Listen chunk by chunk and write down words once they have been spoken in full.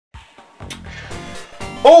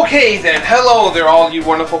Okay then, hello there all you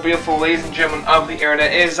wonderful, beautiful ladies and gentlemen of the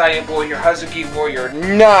internet. It is I am boy, your Hazuki Warrior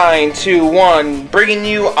 921, bringing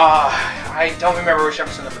you, I don't remember which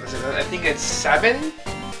episode number this is. I think it's 7?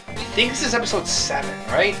 I think this is episode 7,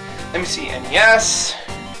 right? Let me see, NES,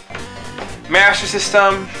 Master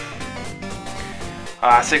System,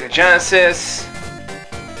 Sega Genesis,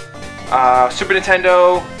 Super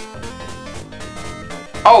Nintendo,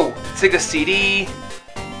 oh, Sega CD,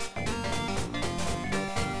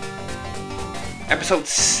 Episode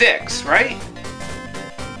 6, right?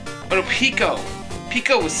 Oh no, Pico.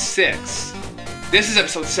 Pico was 6. This is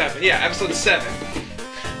episode 7. Yeah, episode 7.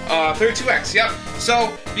 32X, yep.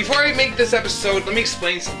 So, before I make this episode, let me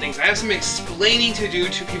explain some things. I have some explaining to do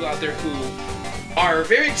to people out there who are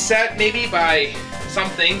very upset, maybe, by some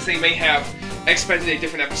things. They may have expected a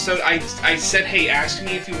different episode. I said, hey, ask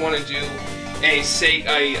me if you want to do a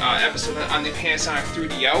episode on the Panasonic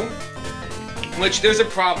 3DO. Which, there's a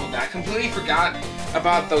problem with that. I completely forgot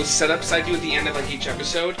about those setups I do at the end of like each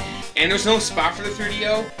episode. And there's no spot for the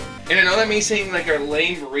 3DO. And I know that may seem like a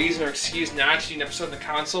lame reason or excuse not to do an episode on the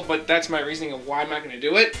console, but that's my reasoning of why I'm not going to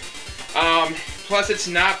do it. Plus, it's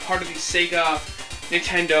not part of the Sega,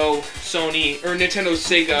 Nintendo, Sony, or Nintendo,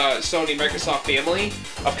 Sega, Sony, Microsoft family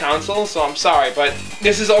of consoles, so I'm sorry. But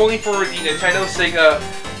this is only for the Nintendo, Sega,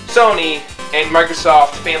 Sony, and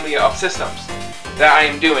Microsoft family of systems that I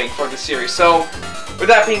am doing for the series. So, with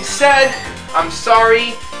that being said, I'm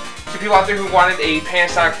sorry to people out there who wanted a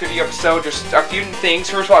Panasonic 3D episode. Just a few things.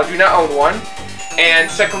 First of all, I do not own one.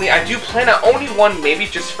 And secondly, I do plan on owning one, maybe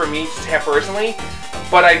just for me to have personally.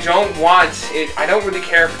 But I don't want it, I don't really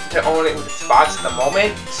care to own it with its box at the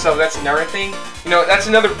moment. So that's another thing. You know, that's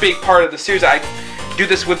another big part of the series. I do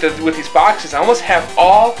this with these boxes. I almost have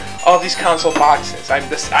all of these console boxes. I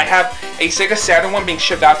have a Sega Saturn one being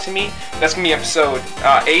shipped out to me. That's going to be episode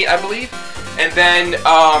 8, I believe. And then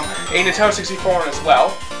a Nintendo 64 one as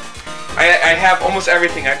well. I have almost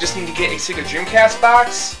everything. I just need to get a Sega Dreamcast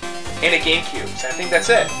box and a GameCube. So I think that's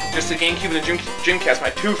it. Just the GameCube and the Dreamcast, my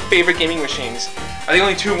two favorite gaming machines, are the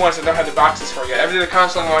only two ones that don't have the boxes for yet. Every other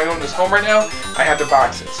console I own is home right now, I have the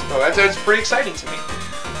boxes. So that's pretty exciting to me.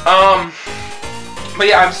 But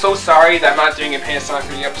yeah, I'm so sorry that I'm not doing a Panasonic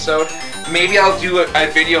 3D episode. Maybe I'll do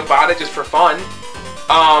a video about it just for fun.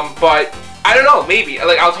 But I don't know, maybe.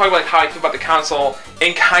 Like, I'll talk about like, how I feel about the console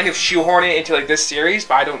and kind of shoehorn it into like this series,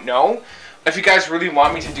 but I don't know. If you guys really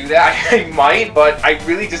want me to do that, I might, but I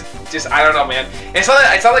really just I don't know, man. And it's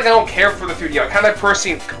not like I don't care for the 3DO. I kind of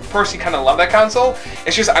personally kind of love that console.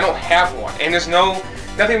 It's just I don't have one, and there's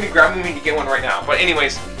nothing to be grabbing me to get one right now. But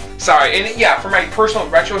anyways, sorry. And yeah, for my personal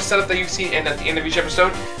retro setup that you've seen and at the end of each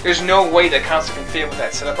episode, there's no way that console can fit with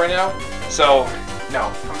that setup right now. So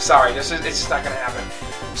no, I'm sorry. It's just not gonna happen.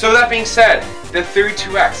 So that being said, the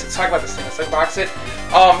 32X. Let's talk about this thing. Let's unbox it.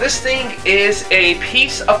 This thing is a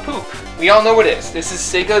piece of poop. We all know what it is. This is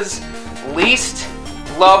Sega's least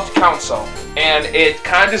loved console, and it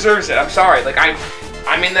kind of deserves it. I'm sorry. Like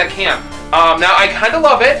I'm in that camp. Now I kind of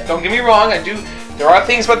love it. Don't get me wrong. I do. There are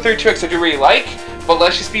things about 32X I do really like, but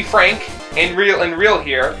let's just be frank and real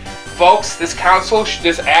here, folks. This console,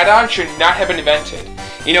 this add-on, should not have been invented.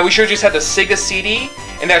 You know, we should have just had the Sega CD,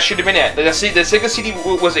 and that should have been it. The Sega CD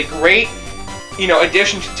was a great, you know,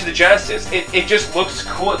 addition to the Genesis. It just looks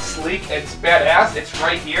cool, it's sleek, it's badass, it's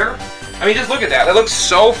right here. I mean, just look at that. That looks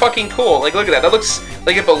so fucking cool. Like, look at that. That looks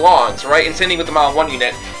like it belongs, right? And same thing with the Model 1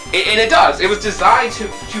 unit. And it does. It was designed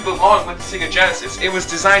to belong with the Sega Genesis. It was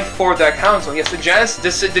designed for that console. Yes, the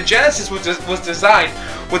Genesis was designed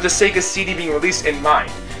with the Sega CD being released in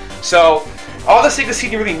mind. So, all the Sega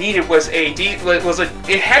CD really needed was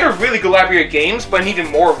it had a really good library of games, but it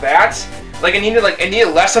needed more of that. Like it needed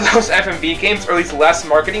less of those FMV games, or at least less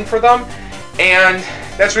marketing for them, and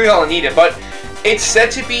that's really all it needed. But it's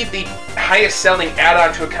said to be the highest selling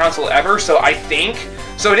add-on to a console ever, so I think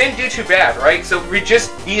so. It didn't do too bad, right? So we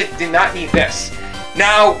just did not need this.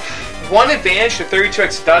 Now, one advantage the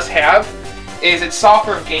 32X does have is its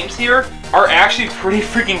software games here are actually pretty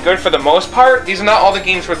freaking good for the most part. These are not all the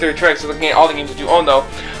games for 32X. Looking at all the games that you own though,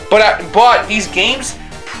 but these games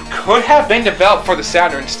could have been developed for the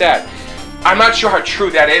Saturn instead. I'm not sure how true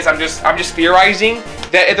that is. I'm just theorizing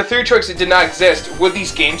that if the 32X did not exist, would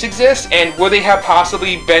these games exist, and would they have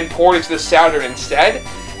possibly been ported to the Saturn instead?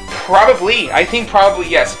 Probably. I think probably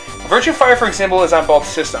yes. Virtua Fighter, for example, is on both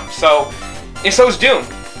systems. And so is Doom.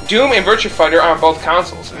 Doom and Virtua Fighter are on both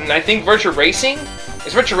consoles, and I think Virtua Racing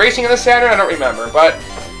is Virtua Racing on the Saturn. I don't remember, but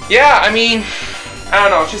yeah. I mean, I don't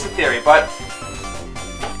know. It's just a theory, but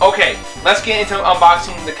okay. Let's get into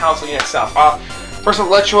unboxing the console unit itself. First, I'll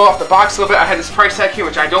let you off the box a little bit. I had this price tag here,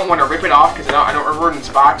 which I don't want to rip it off because I don't remember in this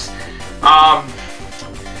box.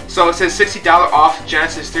 So it says $60 off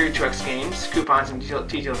Genesis 32X games, coupons and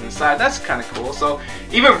details inside. That's kind of cool. So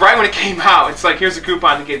even right when it came out, it's like, here's a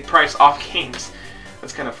coupon to get price off games.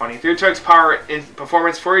 That's kind of funny. 32X power and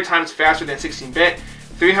performance 40 times faster than 16-bit.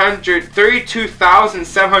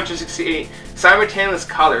 32,768 simultaneous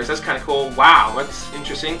colors. That's kind of cool. Wow, that's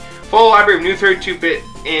interesting. Full library of new 32-bit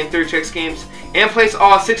and 32X games, and plays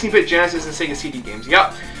all 16-bit Genesis and Sega CD games.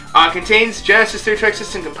 Yep. Contains Genesis 32X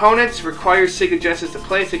system components. Requires Sega Genesis to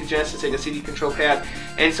play. Sega Genesis, Sega CD control pad,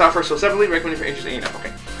 and software sold separately. Recommended for ages 8 and up.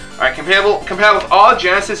 Okay. All right. Compatible with all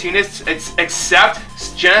Genesis units except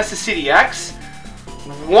Genesis CDX.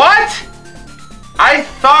 What? I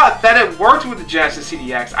thought that it worked with the Genesis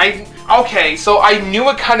CDX. Okay, so I knew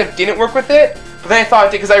it kind of didn't work with it, but then I thought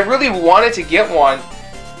it did because I really wanted to get one,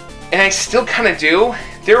 and I still kind of do.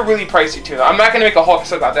 They're really pricey too. I'm not gonna make a whole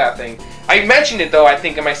episode about that thing. I mentioned it though, I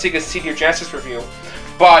think, in my Sega CD or Genesis review.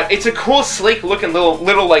 But it's a cool, sleek looking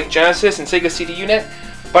little like Genesis and Sega CD unit.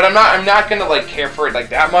 But I'm not gonna like care for it like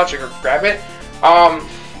that much or grab it.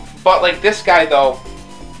 But like this guy though,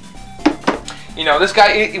 you know, this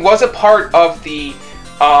guy it was a part of the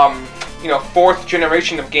you know, 4th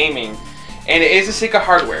generation of gaming, and it is a Sega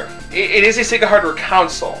hardware. It is a Sega hardware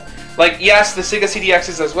console. Like, yes, the Sega CDX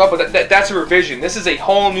is as well, but that's a revision. This is a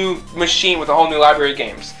whole new machine with a whole new library of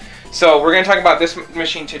games. So we're going to talk about this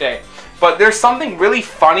machine today. But there's something really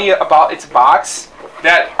funny about its box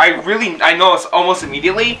that I noticed almost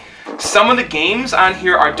immediately. Some of the games on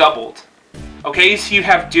here are doubled. Okay, so you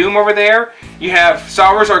have Doom over there, you have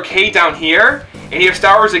Star Wars Arcade down here, and you have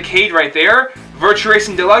Star Wars Arcade right there, Virtua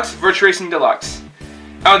Racing Deluxe, Virtua Racing Deluxe.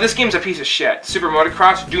 Oh, this game's a piece of shit. Super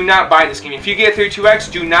Motocross, do not buy this game. If you get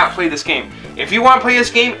 32X, do not play this game. If you want to play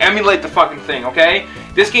this game, emulate the fucking thing, okay?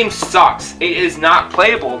 This game sucks. It is not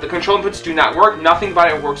playable. The control inputs do not work. Nothing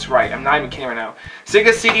about it works right. I'm not even kidding right now.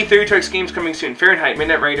 Sega CD 32X games coming soon. Fahrenheit,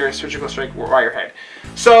 Midnight Raider, and Surgical Strike, Wirehead.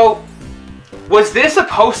 So, was this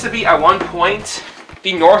supposed to be, at one point,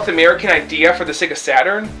 the North American idea for the Sega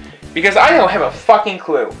Saturn? Because I don't have a fucking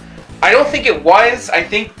clue. I don't think it was. I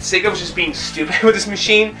think Sega was just being stupid with this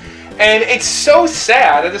machine. And it's so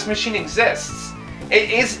sad that this machine exists.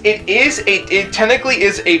 It technically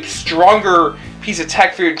is a stronger piece of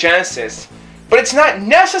tech for your Genesis. But it's not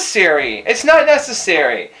necessary. It's not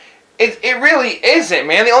necessary. It really isn't,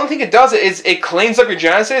 man. The only thing it does is it cleans up your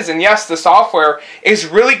Genesis. And yes, the software is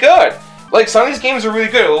really good. Like, some of these games are really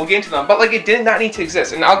good. We'll get into them. But, like, it did not need to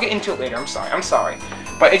exist. And I'll get into it later. I'm sorry.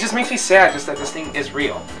 But it just makes me sad just that this thing is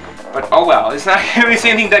real. But oh well, it's not really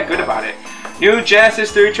anything that good about it. New Genesis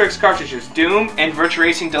 32X cartridges, Doom and Virtua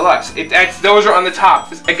Racing Deluxe. Those are on the top.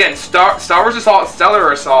 Again, Star Wars Assault,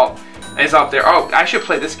 Stellar Assault is up there. Oh, I should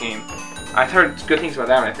play this game. I've heard good things about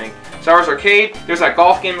that one, I think. Star Wars Arcade. There's that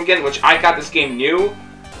golf game again, which I got this game new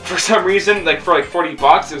for some reason, like for like 40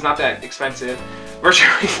 bucks. It was not that expensive.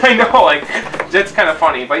 Virtua Racing, I know, like that's kind of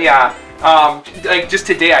funny, but yeah. Like just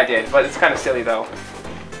today I did, but it's kind of silly though.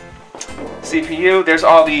 CPU, there's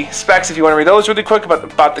all the specs if you want to read those really quick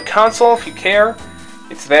about the console, if you care.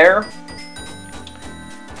 It's there.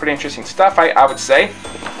 Pretty interesting stuff, I would say.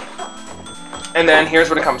 And then here's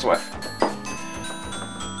what it comes with.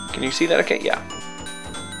 Can you see that? Okay, yeah.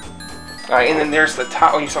 Alright, and then there's the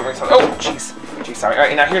top. Oh, you saw me. Oh, jeez. Jeez, sorry.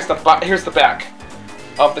 Alright, now here's the back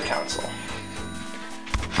of the console.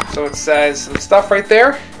 So it says some stuff right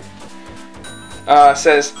there. It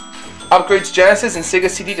says upgrades Genesis and Sega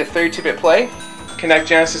CD to 32-bit play. Connect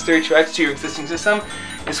Genesis 32X to your existing system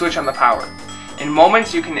and switch on the power. In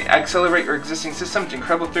moments, you can accelerate your existing system to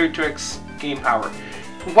incredible 32X game power.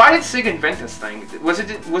 Why did Sega invent this thing? Was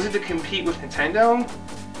it to compete with Nintendo?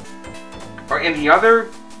 Or any other?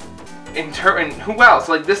 And who else?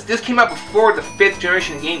 Like this came out before the 5th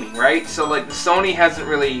generation of gaming, right? So like Sony hasn't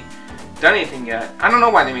really done anything yet. I don't know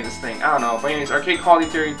why they made this thing. I don't know. But anyways, arcade quality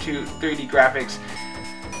 3D graphics.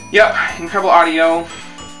 Yep, incredible audio.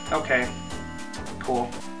 Okay, cool.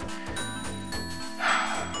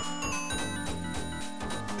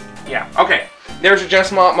 Yeah, okay. There's your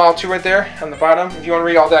Genesis Model 2 right there on the bottom. If you want to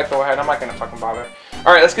read all that, go ahead. I'm not going to fucking bother.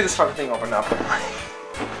 Alright, let's get this fucking thing opened up.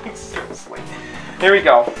 Seriously. Here we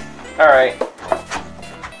go. Alright.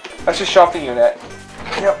 Let's just show off the unit.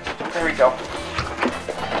 Yep, there we go.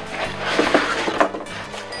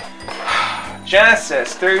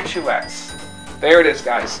 Genesis 32X. There it is,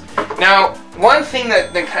 guys. Now, one thing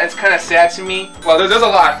that's kind of sad to me, well, there's a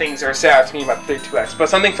lot of things that are sad to me about the 32X, but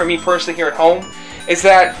something for me personally here at home is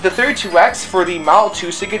that the 32X for the Model 2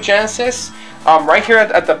 Sega Genesis, right here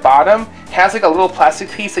at the bottom, has like a little plastic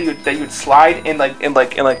piece that you'd slide in the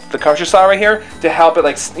cartridge slot right here to help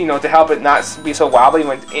it to help it not be so wobbly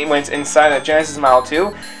when it's inside a Genesis Model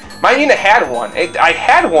 2. My unit had one. I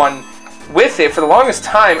had one with it for the longest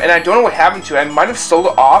time, and I don't know what happened to it. I might have sold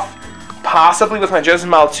it off, possibly with my Genesis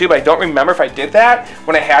Model 2, but I don't remember if I did that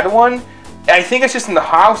when I had one. I think it's just in the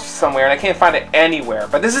house somewhere, and I can't find it anywhere.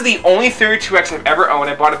 But this is the only 32X I've ever owned.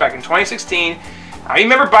 I bought it back in 2016. I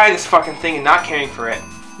remember buying this fucking thing and not caring for it.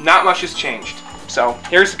 Not much has changed. So,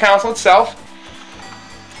 here's the console itself.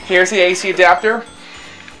 Here's the AC adapter.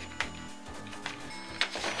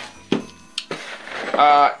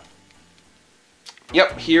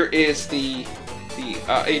 Yep, here is the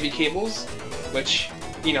AV cables, which,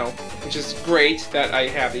 you know, which is great that I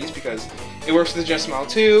have these because it works with the Genesis Model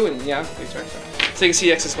 2, and yeah, SEGA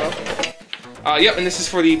CX as well. Yep, and this is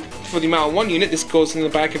for the Model 1 unit. This goes in the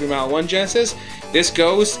back of your Model 1 Genesis. This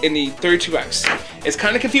goes in the 32X. It's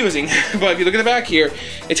kind of confusing, but if you look at the back here,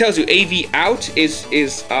 it tells you AV out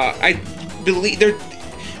is I believe they're.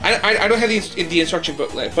 I don't have the instruction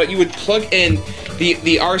booklet, but you would plug in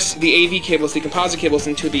the AV cables, the composite cables,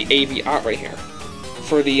 into the AV out right here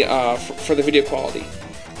for the video quality,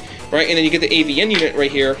 right? And then you get the AV in unit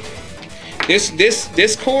right here.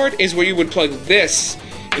 This cord is where you would plug this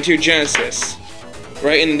into your Genesis,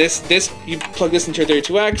 right? And this you plug this into your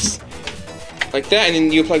 32X like that, and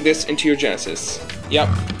then you plug this into your Genesis. Yep,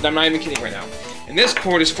 I'm not even kidding right now. And this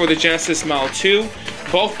cord is for the Genesis Model 2.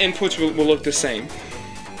 Both inputs will look the same.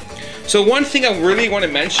 So one thing I really want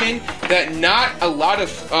to mention, that not a lot of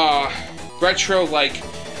retro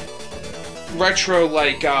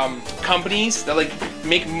companies that like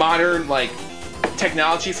make modern like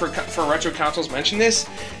technology for retro consoles mention this.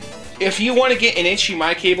 If you want to get an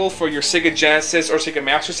HDMI cable for your Sega Genesis or Sega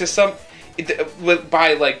Master System,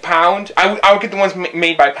 by like pound, I would get the ones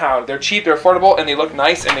made by pound. They're cheap, they're affordable, and they look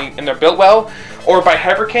nice, and they're built well. Or by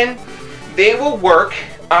Hyperkin, they will work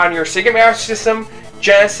on your Sega Master System,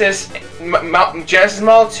 Genesis Model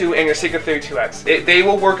 2, and your SEGA 32X. They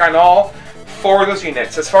will work on all 4 of those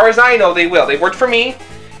units. As far as I know, they will. They worked for me,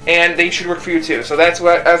 and they should work for you too. So that's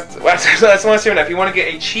what I'm saying. If you want to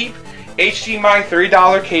get a cheap HDMI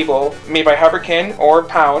 $30 cable made by Hyperkin or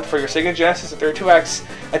Pound for your Sega Genesis 32X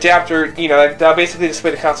adapter, you know, that'll basically display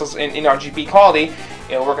the consoles in RGB quality.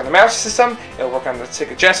 It'll work on the Master System, it'll work on the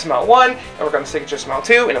Sega Genesis Model 1, it'll work on the Sega Genesis Model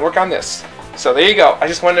 2, and it'll work on this. So there you go. I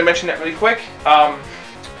just wanted to mention that really quick.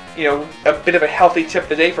 You know, a bit of a healthy tip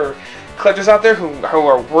today for collectors out there who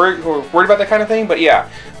are worried about that kind of thing. But yeah,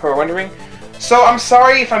 who are wondering. So I'm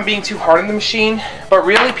sorry if I'm being too hard on the machine, but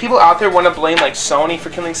really people out there want to blame like Sony for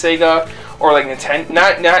killing Sega, or like Nintendo,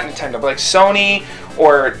 not Nintendo, but like Sony,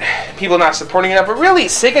 or people not supporting it. But really,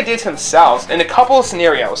 Sega did themselves in a couple of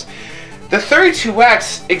scenarios. The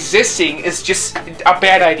 32X existing is just a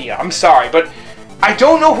bad idea. I'm sorry, but I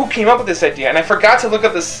don't know who came up with this idea, and I forgot to look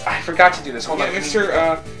up this. I forgot to do this. Hold on,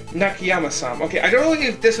 Mr. Nakayama-san. Okay, I don't know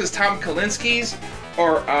if this was Tom Kalinski's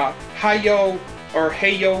or Heyo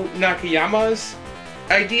Nakayama's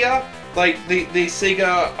idea, like the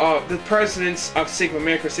Sega, the presidents of Sega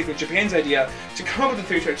America, Sega Japan's idea to come up with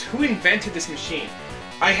the 32X. Who invented this machine?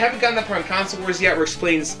 I haven't gotten that part on Console Wars yet, where it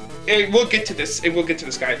explains. We'll get to this. We'll get to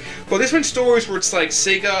this guy. But this one stories where it's like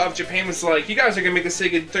Sega of Japan was like, you guys are gonna make the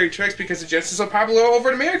Sega 32X because the Genesis is so popular over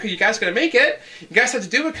in America. You guys gotta make it. You guys have to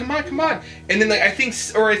do it. Come on, come on. And then like I think,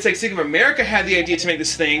 or it's like Sega of America had the idea to make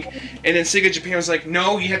this thing, and then Sega Japan was like,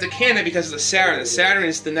 no, you have to can it because of the Saturn. The Saturn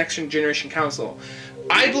is the next generation console.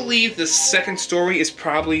 I believe the second story is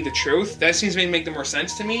probably the truth. That seems to make the more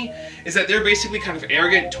sense to me. Is that they're basically kind of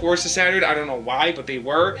arrogant towards the Saturn. I don't know why, but they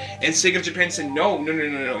were. And Sega of Japan said, no.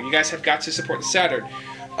 You guys have got to support the Saturn.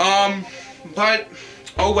 But,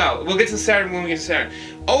 oh well. We'll get to the Saturn when we get to the Saturn.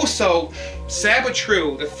 Also, sad but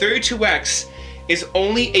true, the 32X is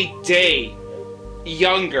only a day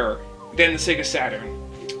younger than the Sega Saturn.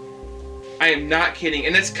 I am not kidding.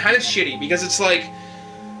 And that's kind of shitty, because it's like...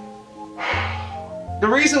 The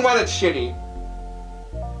reason why that's shitty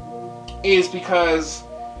is because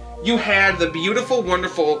you had the beautiful,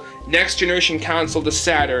 wonderful next generation console, the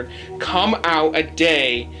Saturn, come out a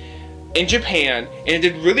day in Japan, and it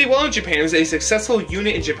did really well in Japan. It was a successful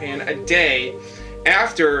unit in Japan a day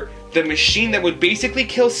after the machine that would basically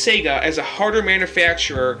kill Sega as a hardware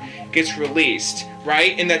manufacturer gets released,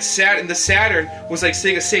 right? And the Saturn was like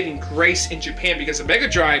Sega saving grace in Japan, because the Mega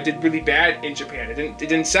Drive did really bad in Japan. It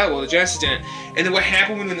didn't sell well. The Genesis didn't. And then what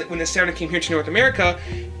happened when the Saturn came here to North America?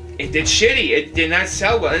 It did shitty. It did not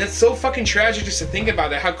sell well, and it's so fucking tragic just to think about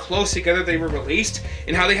that. How close together they were released,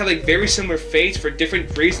 and how they had like very similar fates for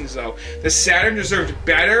different reasons. Though the Saturn deserved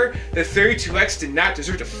better. The 32X did not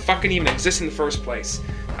deserve to fucking even exist in the first place.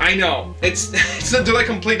 I know, they're like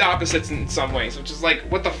complete opposites in some ways, which is like,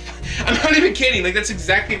 what the I'm not even kidding, like that's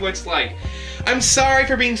exactly what it's like. I'm sorry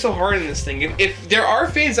for being so hard on this thing. If there are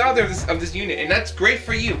fans out there of this unit, and that's great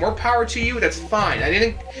for you, more power to you, that's fine.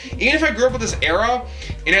 Even if I grew up with this era,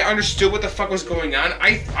 and I understood what the fuck was going on,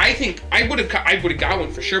 I think I would have got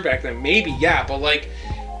one for sure back then. Maybe, yeah, but like,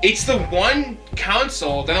 it's the one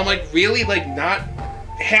console that I'm like really like not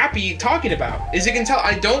happy talking about. As you can tell,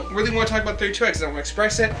 I don't really want to talk about 32X. I don't want to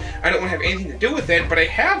express it. I don't want to have anything to do with it, but I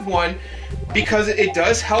have one because it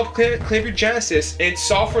does help clamp your Genesis, and its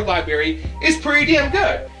software library is pretty damn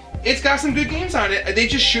good. It's got some good games on it. They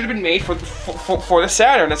just should have been made for the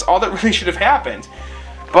Saturn. That's all that really should have happened.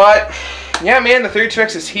 But yeah, man, the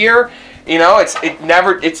 32X is here. You know,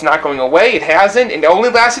 it's not going away. It hasn't. It only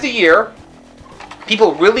lasted a year.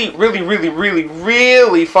 People really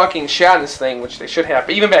fucking shot this thing, which they should have.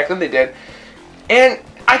 But even back then they did. And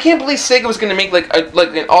I can't believe Sega was gonna make like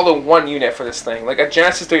an all-in-one unit for this thing, like a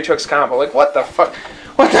Genesis 32X combo. Like, what the fuck?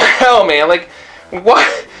 What the hell, man? Like,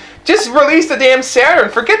 what? Just release the damn Saturn.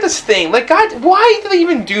 Forget this thing. Like, God, why did they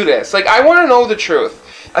even do this? Like, I want to know the truth.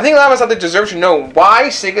 I think a lot of us out there deserve to know why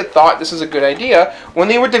Sega thought this was a good idea when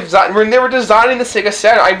they were designing the Sega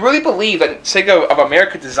Saturn. I really believe that Sega of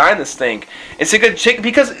America designed this thing, and Sega,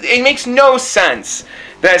 because it makes no sense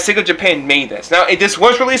that Sega Japan made this. Now, this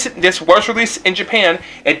was released in Japan.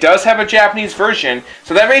 It does have a Japanese version,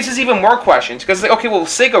 so that raises even more questions. Because, okay, well,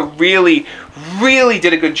 Sega really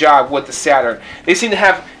did a good job with the Saturn. They seem to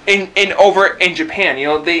have over in Japan, you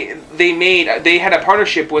know, they had a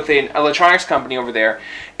partnership with an electronics company over there,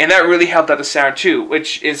 and that really helped out the Saturn too.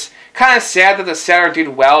 Which is kind of sad that the Saturn did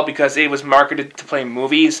well because it was marketed to play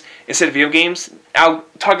movies instead of video games. I'll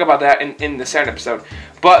talk about that in the Saturn episode.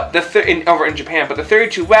 But over in Japan, but the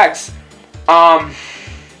 32X,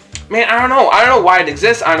 man, I don't know why it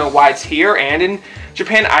exists. I don't know why it's here and in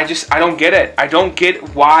Japan. I don't get it. I don't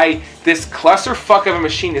get why this clusterfuck of a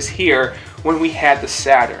machine is here when we had the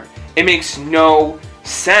Saturn. It makes no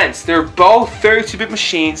sense. They're both 32-bit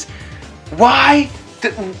machines. Why?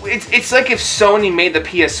 It's like if Sony made the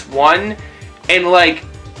PS1 and like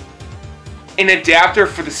an adapter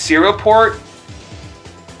for the serial port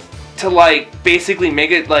to like basically make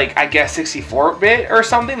it like, I guess, 64-bit or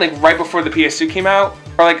something, like right before the PS2 came out,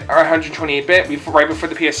 or like 128-bit right before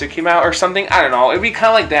the PS2 came out or something. I don't know. It'd be kind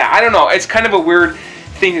of like that. I don't know. It's kind of a weird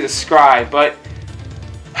thing to describe, but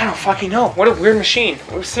I don't fucking know. What a weird machine.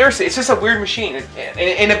 Seriously, it's just a weird machine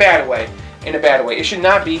in a bad way. In a bad way. It should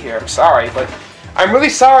not be here. I'm sorry, but I'm really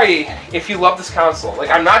sorry if you love this console. Like,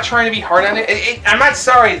 I'm not trying to be hard on it. I'm not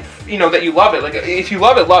sorry, you know, that you love it. Like, if you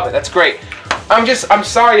love it, That's great. I'm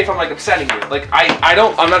sorry if I'm like upsetting you. Like, I'm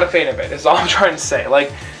not a fan of it. That's all I'm trying to say.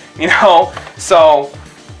 Like, you know, so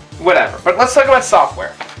whatever. But let's talk about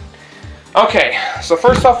software. Okay, so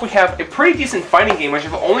first off, we have a pretty decent fighting game, which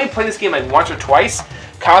I've only played this game like once or twice.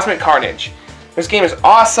 Cosmic Carnage. This game is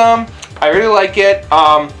awesome. I really like it.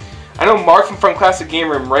 I know Mark from Classic Game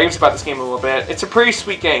Room raves about this game a little bit. It's a pretty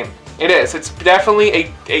sweet game. It is. It's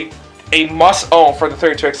definitely a must-own for the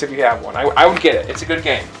 32X if you have one. I would get it. It's a good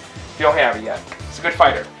game if you don't have it yet. It's a good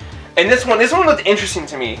fighter. And this one looked interesting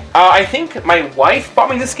to me. I think my wife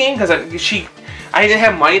bought me this game because I didn't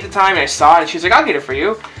have money at the time, and I saw it, and she's like, "I'll get it for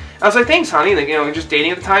you." I was like, "Thanks, honey." Like, you know, we were just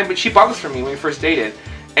dating at the time, but she bought this for me when we first dated.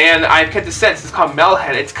 And I've kept this since. It's called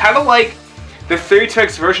Metalhead. It's kind of like the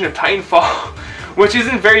 32X version of Titanfall, which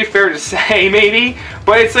isn't very fair to say, maybe,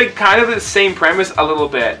 but it's like kind of the same premise a little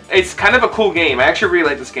bit. It's kind of a cool game. I actually really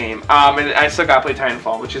like this game, and I still gotta play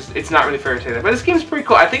Titanfall, which is, it's not really fair to say that, but this game's pretty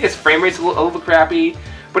cool. I think its frame rate's a little bit crappy,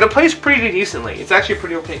 but it plays pretty decently. It's actually a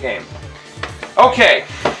pretty okay game. Okay,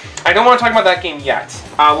 I don't want to talk about that game yet.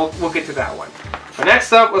 We'll get to that one. But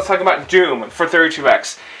next up, let's talk about Doom for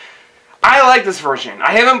 32X. I like this version.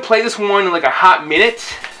 I haven't played this one in like a hot minute,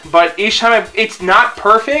 but each time it's not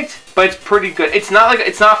perfect, but it's pretty good. It's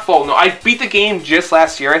not full. No, I beat the game just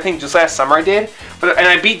last year. I think just last summer I did, and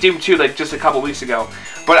I beat Doom 2 like just a couple weeks ago.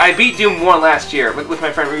 But I beat Doom 1 last year with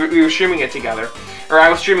my friend. We were streaming it together, or I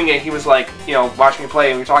was streaming it. He was like, you know, watching me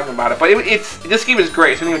play, and we were talking about it. But this game is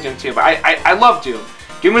great. So I think it was Doom 2. But I love Doom.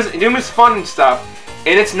 Doom is fun and stuff.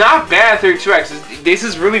 And it's not bad 32X. This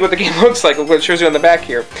is really what the game looks like, what it shows you on the back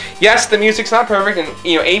here. Yes, the music's not perfect, and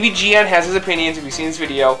you know, AVGN has his opinions if you've seen this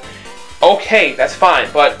video. Okay, that's fine,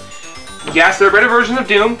 but yes, there are better versions of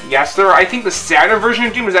Doom. Yes, there are. I think the Saturn version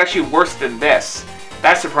of Doom is actually worse than this.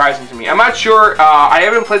 That's surprising to me. I'm not sure, I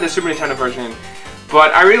haven't played the Super Nintendo version,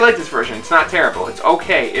 but I really like this version. It's not terrible. It's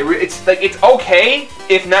okay. It's okay,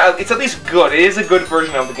 if not, it's at least good. It is a good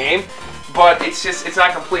version of the game, but it's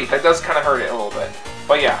not complete. That does kind of hurt it a little bit.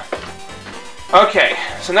 But yeah. Okay,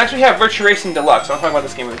 so next we have Virtua Racing Deluxe. I'll talk about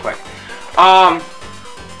this game really quick. A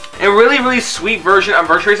really sweet version of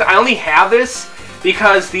Virtua Racing. I only have this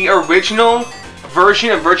because the original version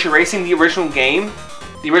of Virtua Racing, the original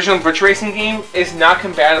Virtua Racing game, is not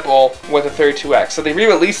compatible with the 32X. So they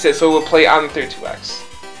re-released it so it will play on the 32X.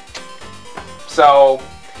 So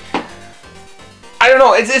I don't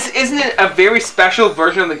know. Isn't it a very special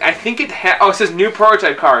version of the? I think it has. Oh, it says new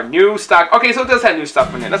prototype car, new stock. Okay, so it does have new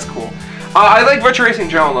stuff in it. That's cool. I like Virtua Racing in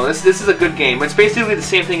general though. This is a good game. It's basically the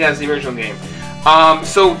same thing as the original game.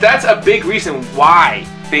 So that's a big reason why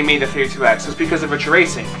they made the 32X, was because of Virtua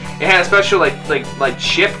Racing. It had a special like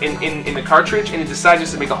chip in the cartridge, and it decided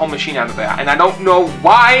just to make a whole machine out of that. And I don't know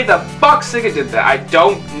why the fuck SEGA did that. I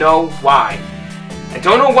don't know why. I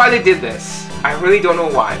don't know why they did this. I really don't know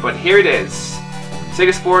why. But here it is.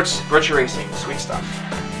 SEGA Sports Virtua Racing. Sweet stuff.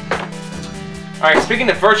 Alright, speaking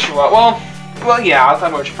of Virtua, well yeah, I'll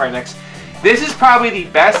talk about Virtua Fighter next. This is probably the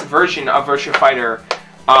best version of Virtua Fighter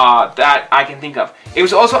that I can think of. It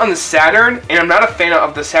was also on the Saturn, and I'm not a fan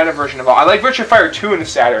of the Saturn version at all. I like Virtua Fighter 2 in the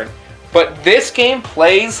Saturn, but this game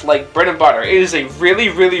plays like bread and butter. It is a really,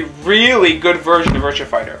 really, really good version of Virtua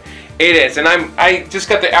Fighter. It is, and I just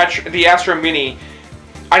got the Astro Mini.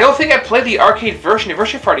 I don't think I played the arcade version of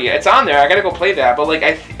Virtua Fighter yet. It's on there. I gotta go play that. But like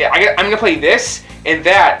I'm gonna play this and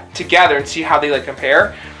that together and see how they like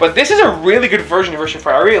compare. But this is a really good version of Virtua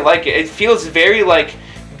Fighter. I really like it. It feels very like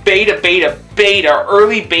beta,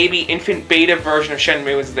 early baby, infant beta version of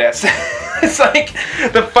Shenmue is this. It's like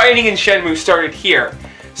the fighting in Shenmue started here.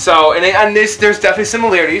 So, and on this, there's definitely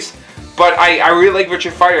similarities, but I really like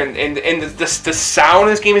Virtua Fighter, and the sound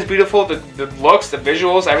in this game is beautiful, the looks, the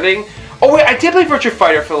visuals, everything. Oh wait, I did play Virtua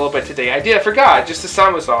Fighter for a little bit today. I forgot, just the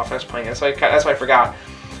sound was off when I was playing it, so that's why I forgot.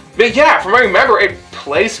 But yeah, from what I remember, it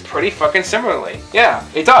plays pretty fucking similarly. Yeah,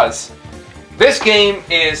 it does. This game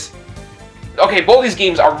is... Okay, both these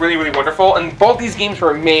games are really, really wonderful, and both these games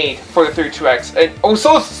were made for the 32X. And, oh,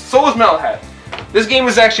 so was Metalhead. This game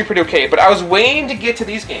was actually pretty okay, but I was waiting to get to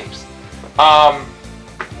these games.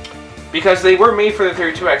 Because they were made for the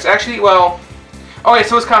 32X. Actually, well... Okay,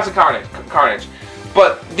 so was Constant Carnage.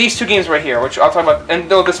 But these two games right here, which I'll talk about, and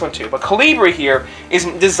no, this one too. But Calibri here is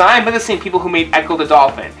designed by the same people who made Echo the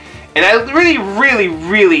Dolphin. And I really, really,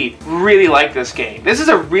 really, really like this game. This is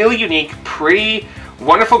a really unique, pretty...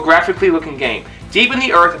 wonderful graphically looking game. Deep in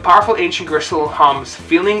the earth, a powerful ancient crystal hums,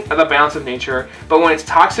 feeling the balance of nature, but when its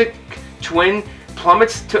toxic twin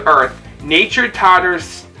plummets to earth, nature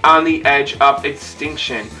totters on the edge of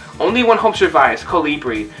extinction. Only one hope survives,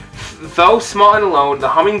 Colibri. Though small and alone, the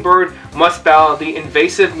hummingbird must battle the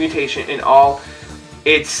invasive mutation in all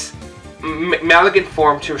its malignant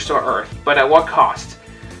form to restore Earth, but at what cost?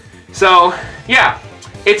 So, yeah,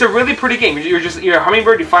 it's a really pretty game. You're a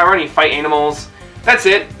hummingbird, you fly around, you fight animals. That's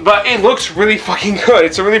it, but it looks really fucking good.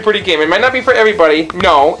 It's a really pretty game. It might not be for everybody,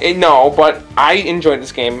 no, but I enjoyed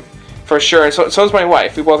this game for sure, and so does my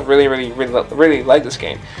wife. We both really like this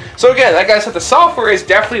game. So again, like I said, the software is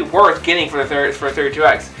definitely worth getting for the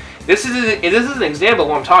 32X. This is an example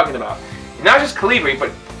of what I'm talking about. Not just Calibri,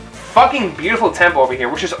 but fucking beautiful Tempo over here,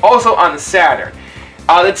 which is also on the Saturn.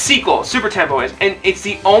 The sequel, Super Tempo, is, and it's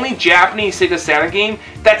the only Japanese Sega Saturn game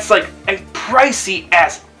that's like a pricey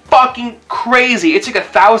as fucking crazy. It's like a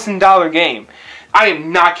 $1,000 game. I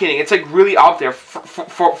am not kidding. It's like really out there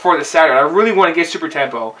for the Saturn. I really want to get Super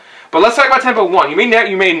Tempo. But let's talk about Tempo 1. You may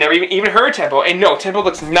never even heard Tempo, and no, Tempo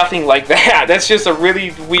looks nothing like that. That's just a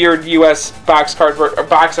really weird US box art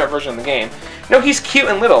version of the game. No, he's cute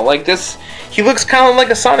and little. Like this, he looks kind of like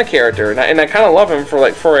a Sonic character, and I kind of love him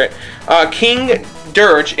for it. King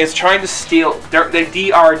Dirge is trying to steal the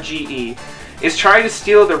DRGE is trying to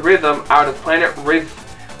steal the rhythm out of planet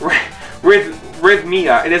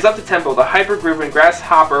Rhythmia. It is up to Tempo, the hyper-grooving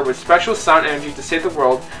grasshopper with special sound energy to save the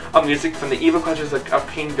world of music from the evil clutches of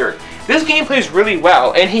King Dirt. This game plays really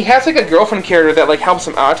well, and he has like a girlfriend character that like helps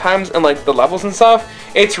him out at times and like the levels and stuff.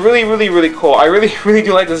 It's really cool. I really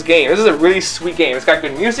do like this game. This is a really sweet game. It's got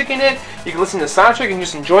good music in it. You can listen to the soundtrack and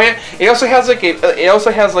just enjoy it. It also has like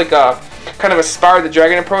a kind of a Spyro the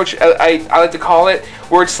Dragon approach, I like to call it,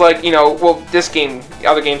 where it's like, you know, well, this game,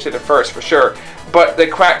 other games did it first for sure. But the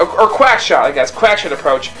Quackshot, I guess, Quackshot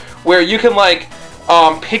approach, where you can like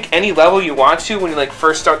pick any level you want to when you like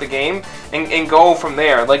first start the game and go from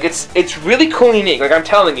there. Like it's really cool and unique. Like I'm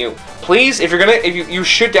telling you, please, you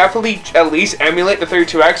should definitely at least emulate the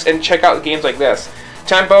 32X and check out games like this.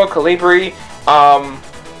 Tempo, Calibri,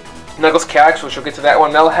 Knuckles Cax, which we'll get to that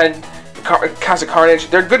one. Metalhead, Constant Carnage.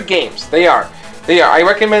 They're good games. They are. I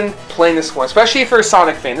recommend playing this one, especially if you're a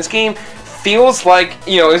Sonic fan. This game feels like,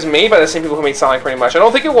 you know, it was made by the same people who made Sonic pretty much. I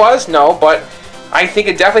don't think it was, no, but I think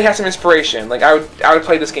it definitely has some inspiration. Like I would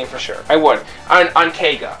play this game for sure. I would. On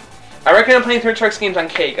Kega. I recommend playing 32X games on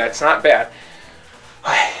Kega. It's not bad.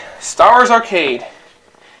 Star Wars Arcade.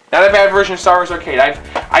 Not a bad version of Star Wars Arcade.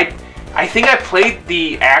 I think I played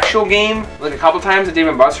the actual game like a couple times at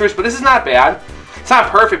Dave & Buster's, but this is not bad. It's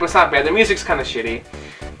not perfect, but it's not bad. The music's kind of shitty.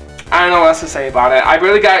 I don't know what else to say about it. I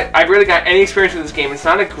really got any experience with this game. It's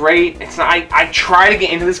not a great. It's not. I try to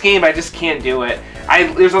get into this game, but I just can't do it.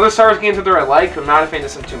 There's other Star Wars games out there I like, but I'm not a fan of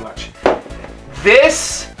this one too much.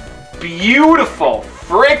 This beautiful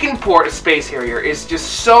freaking port of Space Harrier is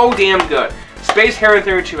just so damn good. Space Harrier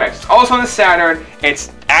 32X. It's also on the Saturn.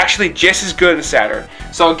 It's actually just as good as the Saturn.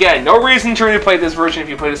 So again, no reason to really play this version if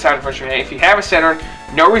you play the Saturn version. If you have a Saturn,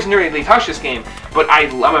 no reason to really touch this game. But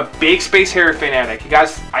I'm a big Space Harrier fanatic.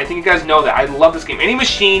 I think you guys know that. I love this game. Any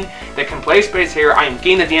machine that can play Space Harrier, I am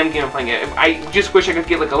getting the damn game and playing it. I just wish I could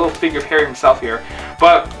get like a little figure of Harrier himself here.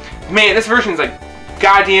 But man, this version is like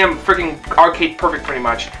goddamn freaking arcade perfect pretty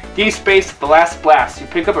much. Deep space, the last blast. You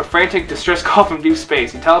pick up a frantic distress call from deep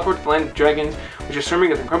space. You teleport to the land of dragons, which are swimming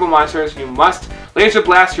with incredible monsters. You must laser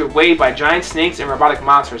blast your way by giant snakes and robotic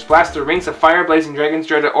monsters. Blast the rings of fire, blazing dragons,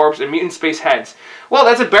 dreaded orbs, and mutant space heads. Well,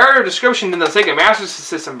 that's a better description than the SEGA Master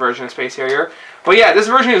System version of Space Harrier. But yeah, this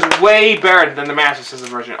version is way better than the Master System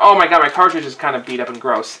version. Oh my god, my cartridge is kind of beat up and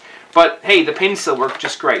gross. But hey, the pins still work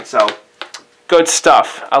just great, so good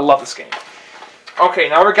stuff. I love this game. Okay,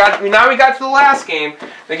 now we got to the last game.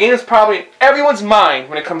 The game is probably in everyone's mind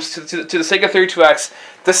when it comes to the SEGA 32X.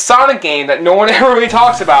 The Sonic game that no one ever really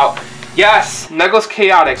talks about. Yes, Knuckles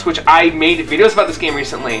Chaotix, which I made videos about this game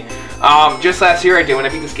recently. Just last year I did when I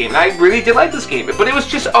beat this game. And I really did like this game, but it was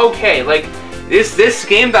just okay. Like, is this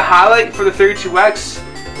game the highlight for the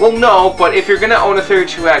 32X? Well, no, but if you're going to own a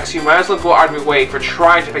 32X, you might as well go out of your way for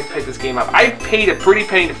trying to pick this game up. I paid a pretty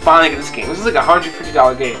penny to finally get this game. This is like a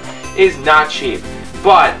 $150 game. It is not cheap.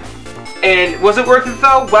 But, and was it worth it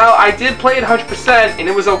though? Well, I did play it 100% and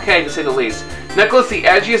it was okay to say the least. Knuckles the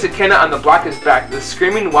edgiest Echidna on the block is back. The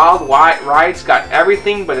screaming wild rides got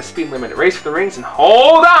everything but a speed limit. Race for the rings and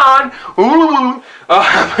hold on! Ooh!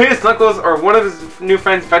 His Knuckles or one of his new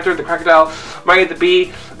friends, Vector the Crocodile, Mighty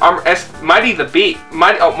the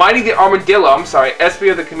Armadillo, I'm sorry,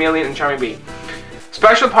 Espio the Chameleon, and Charming Bee.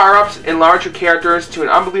 Special power-ups enlarge your characters to an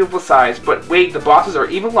unbelievable size, but wait, the bosses are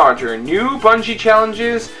even larger. New Bungie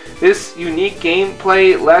challenges. This unique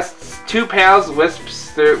gameplay lets two pals whip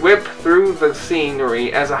through the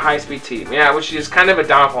scenery as a high-speed team. Yeah, which is kind of a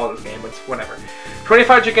downfall of this game, but whatever.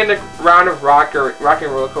 25 gigantic round of rock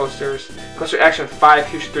and roller coasters. Coaster action 5,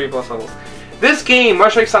 huge 3 boss levels. This game,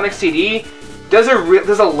 much like Sonic CD, does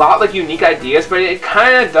a lot like unique ideas, but it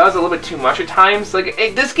kind of does a little bit too much at times. Like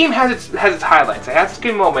this game has its highlights. It has its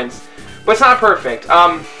good moments, but it's not perfect.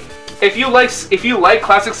 If you like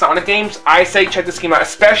classic Sonic games, I say check this game out,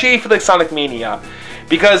 especially if you like Sonic Mania,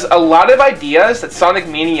 because a lot of ideas that Sonic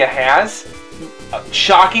Mania has,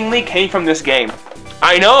 shockingly, came from this game.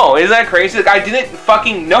 I know, isn't that crazy? Like, I didn't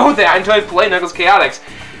fucking know that until I played Knuckles Chaotix.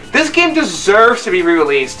 This game deserves to be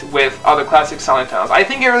re-released with other classic Sonic titles. I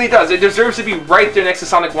think it really does. It deserves to be right there next to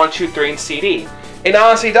Sonic 1, 2, 3, and CD. It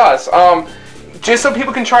honestly does. Just so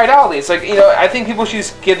people can try it out at least. Like, you know, I think people should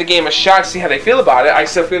just give the game a shot to see how they feel about it. I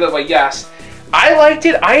still feel that way, yes. I liked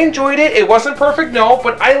it. I enjoyed it. It wasn't perfect, no,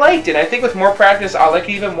 but I liked it. I think with more practice, I'll like it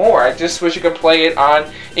even more. I just wish you could play it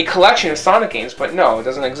on a collection of Sonic games, but no, it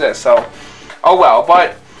doesn't exist. So, oh well.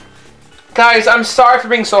 But guys, I'm sorry for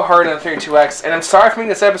being so hard on the 32X, and I'm sorry for making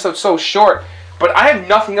this episode so short, but I have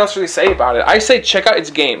nothing else to really say about it. I say check out its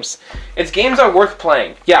games. Its games are worth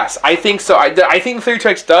playing. Yes, I think so. I think the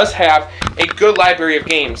 32X does have a good library of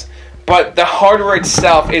games, but the hardware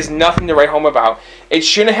itself is nothing to write home about. It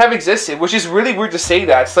shouldn't have existed, which is really weird to say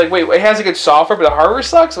that. It's like, wait, it has a good software, but the hardware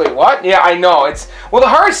sucks? Wait, what? Yeah, I know. Well, the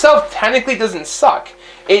hardware itself technically doesn't suck.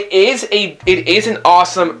 It is an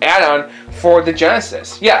awesome add-on for the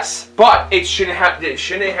Genesis, yes, but it shouldn't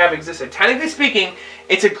have existed. Technically speaking,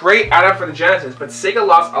 it's a great add-on for the Genesis, but Sega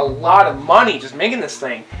lost a lot of money just making this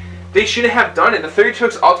thing. They shouldn't have done it. The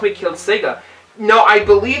 32X ultimately killed Sega. No, I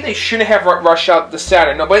believe they shouldn't have rushed out the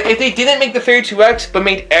Saturn. No, but if they didn't make the 32X, but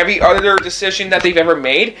made every other decision that they've ever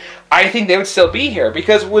made, I think they would still be here.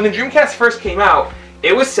 Because when the Dreamcast first came out,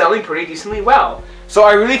 it was selling pretty decently well. So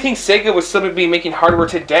I really think Sega would still be making hardware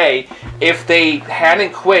today if they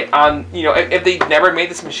hadn't quit on, you know, if they never made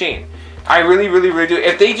this machine. I really, really, really do.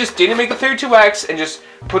 If they just didn't make the 32X and just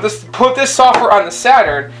put this software on the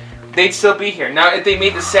Saturn, they'd still be here. Now, if they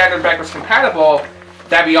made the Saturn backwards compatible,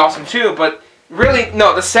 that'd be awesome too. But really,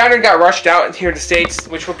 no, the Saturn got rushed out here in the States,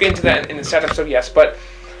 which we'll get into that in the Saturn episode, yes. But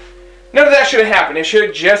none of that should have happened. It should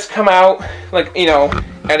have just come out, like, you know,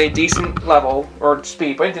 at a decent level or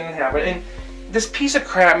speed, but it didn't happen. And this piece of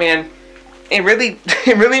crap, man, it really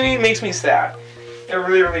makes me sad. It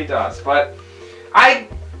really, really does. But I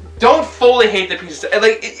don't fully hate the pieces.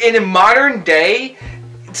 Like, in a modern day,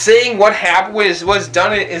 saying what happened was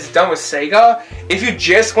done with SEGA. If you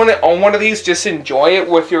just want to own one of these, just enjoy it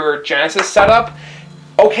with your Genesis setup,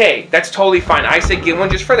 okay, that's totally fine. I say get one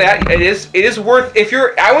just for that. It is worth.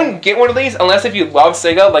 I wouldn't get one of these unless if you love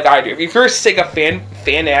SEGA like I do. If you're a SEGA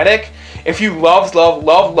fanatic, if you love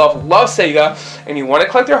SEGA and you want to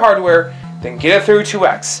collect their hardware, then get a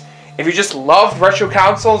 32X. If you just love retro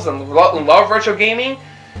consoles and love retro gaming,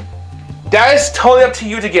 that is totally up to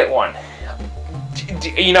you to get one.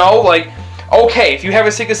 You know, like, okay, if you have a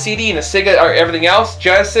SEGA CD and a SEGA or everything else,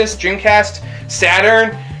 Genesis, Dreamcast,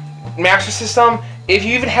 Saturn, Master System, if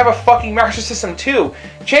you even have a fucking Master System 2,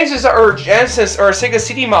 chances are, Genesis or a SEGA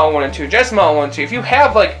CD Model 1 and 2, Genesis Model 1 and 2, if you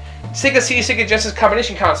have like SEGA CD, SEGA Genesis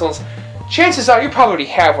combination consoles, chances are you probably already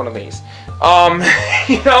have one of these.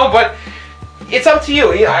 You know, but it's up to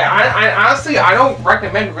you. I honestly, I don't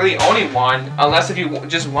recommend really owning one unless if you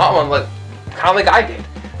just want one, like kind of like I did.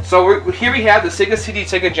 So here we have the SEGA CD,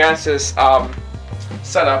 SEGA Genesis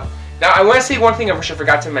setup. Now I want to say one thing I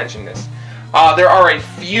forgot to mention this. There are a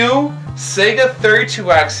few SEGA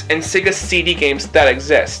 32X and SEGA CD games that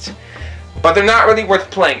exist, but they're not really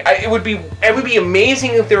worth playing. It would be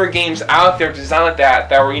amazing if there were games out there designed like that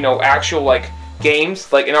were, you know, actual like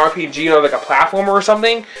games, like an RPG or like a platformer or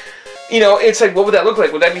something. You know, it's like, what would that look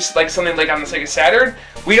like? Would that be like something like on the SEGA Saturn?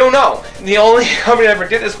 We don't know. The only company that ever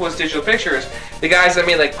did this was Digital Pictures. The guys that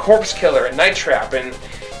made like Corpse Killer and Night Trap and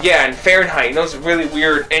yeah, and Fahrenheit. And those really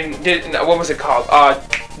weird, and what was it called?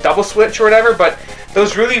 Double Switch or whatever. But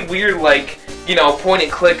those really weird, like, you know, point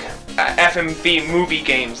and click FMV movie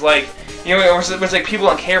games. Like, you know, it was like people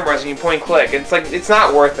on cameras and you point and click. It's like, it's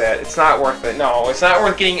not worth it. It's not worth it. No, it's not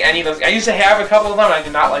worth getting any of those. I used to have a couple of them and I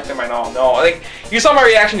did not like them at all. No, like, you saw my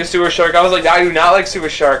reaction to Super Shark. I was like, I do not like Super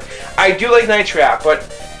Shark. I do like Night Trap, but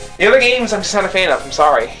the other games I'm just not a fan of. I'm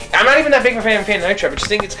sorry. I'm not even that big of a fan of Night Trap. I just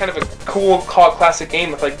think it's kind of a cool, classic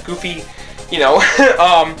game with like goofy, you know,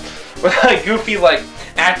 with like goofy like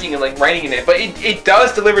acting and like writing in it. But it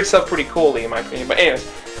does deliver itself pretty coolly in my opinion. But anyways,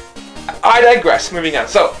 I digress. Moving on.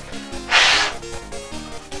 So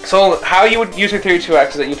how you would use your 32X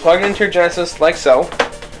is that you plug it into your Genesis like so,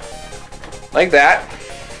 like that,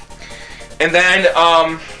 and then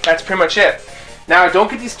that's pretty much it. Now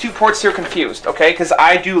don't get these two ports here confused, okay? Because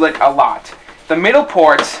I do like a lot. The middle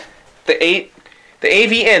port, the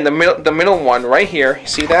AV in, the middle one right here. You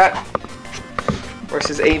see that? Where it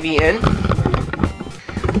says AV in.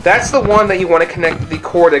 That's the one that you want to connect the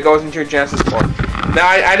cord that goes into your Genesis port. Now,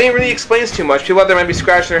 I didn't really explain this too much. People out there might be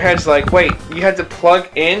scratching their heads like, wait, you had to plug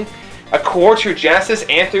in a cord to your Genesis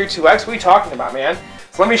and 32X? What are you talking about, man?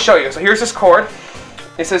 So let me show you. So here's this cord.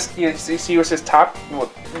 It says, you see what it says top? Well,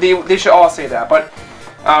 they should all say that, but,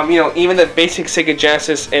 you know, even the basic SEGA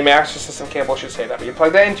Genesis and Master System cable should say that. But you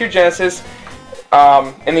plug that into your Genesis,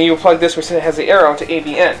 and then you plug this which has the arrow to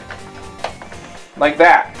AVN. Like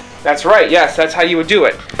that. That's right, yes, that's how you would do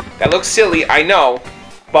it. That looks silly, I know,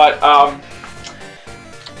 but,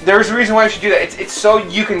 there's a reason why you should do that. It's so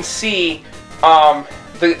you can see,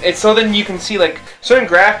 it's so then you can see like certain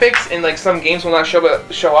graphics in like some games will not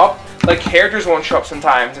show up. Like characters won't show up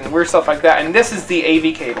sometimes and weird stuff like that. And this is the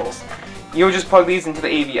AV cables. You would just plug these into the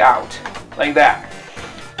AV out, like that.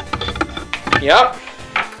 Yep.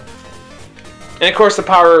 And of course the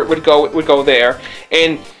power would go there.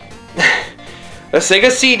 And the SEGA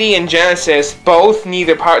CD and Genesis both need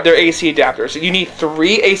their AC adapters. So you need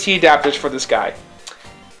 3 AC adapters for this guy.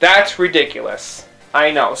 That's ridiculous. I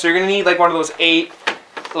know. So you're gonna need like one of those 8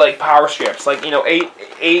 like power strips, like, you know,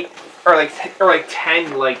 8 or like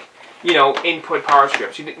 10 like, you know, input power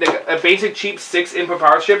strips. A basic cheap 6 input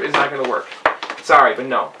power strip is not gonna work. Sorry, but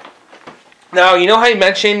no. Now you know how I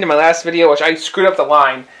mentioned in my last video, which I screwed up the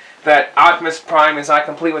line, that Optimus Prime is not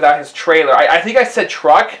complete without his trailer. I think I said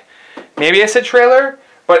truck. Maybe I said trailer.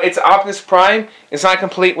 But it's Optimus Prime. It's not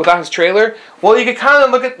complete without his trailer. Well, you could kind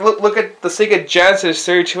of look at the SEGA Genesis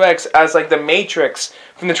 32X as like the Matrix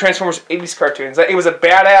from the Transformers 80s cartoons. It was a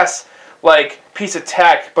badass like piece of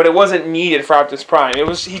tech, but it wasn't needed for Optimus Prime. It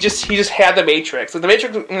was he just had the Matrix. Like, the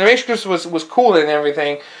Matrix was cool and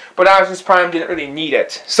everything, but Optimus Prime didn't really need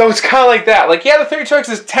it. So it's kind of like that. Like, yeah, the 32X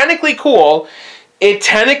is technically cool. It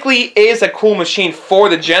technically is a cool machine for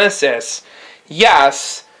the Genesis.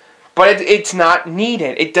 Yes. But it's not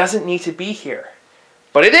needed. It doesn't need to be here.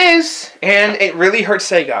 But it is, and it really hurts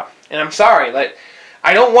SEGA. And I'm sorry, like,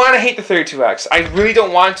 I don't want to hate the 32X. I really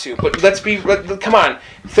don't want to. But come on,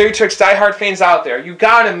 32X diehard fans out there, you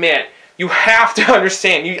gotta admit, you have to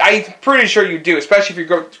understand. I'm pretty sure you do, especially if you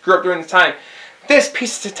grew up during this time. This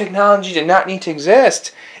piece of technology did not need to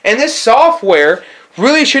exist. And this software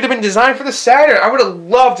really should have been designed for the Saturn. I would have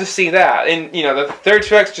loved to see that. And, you know, the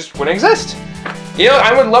 32X just wouldn't exist. You know,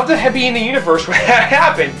 I would love to be in the universe where that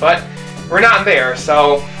happened, but we're not there.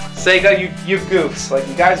 So, Sega, you goofs. Like,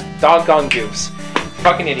 you guys doggone goofs.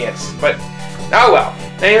 Fucking idiots. But, oh well.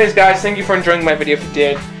 Anyways, guys, thank you for enjoying my video if you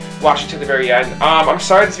did. Watch it to the very end. I'm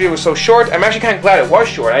sorry this video was so short. I'm actually kind of glad it was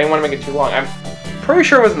short. I didn't want to make it too long. I'm pretty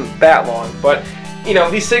sure it wasn't that long, but you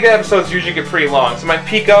know, these SEGA episodes usually get pretty long. So my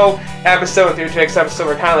Pico episode and 32X episode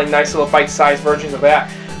are kind of like nice little bite-sized versions of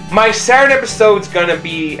that. My Saturn episode's gonna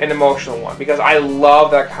be an emotional one because I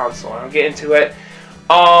love that console. I'll get into it.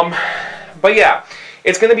 But yeah,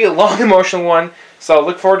 it's gonna be a long emotional one. So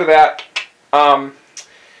look forward to that.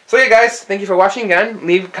 So yeah, guys, thank you for watching again.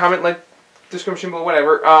 Leave a comment, like, description below,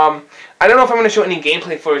 whatever. I don't know if I'm going to show any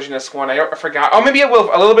gameplay footage in this one. I forgot. Oh, maybe I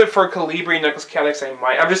will. A little bit for Calibri, Knuckles Calyx, I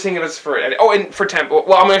might. I'm just thinking of this for... Oh, and for Tempo.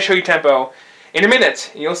 Well, I'm going to show you Tempo in a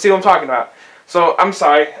minute. You'll see what I'm talking about. So, I'm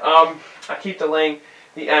sorry. I keep delaying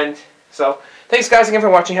the end. So, thanks, guys, again for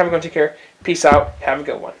watching. Have a good one. Take care. Peace out. Have a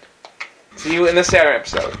good one. See you in the Saturn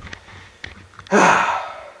episode.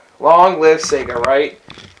 Long live Sega, right?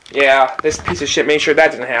 Yeah, this piece of shit made sure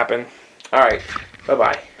that didn't happen. Alright.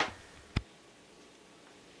 Bye-bye.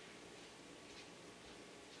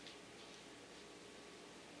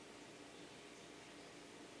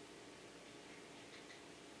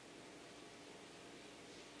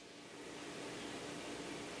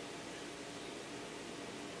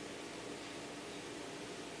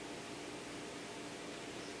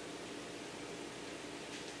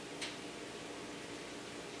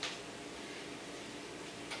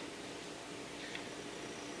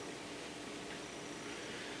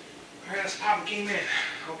 Alright, let's pop a game in.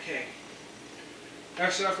 Okay.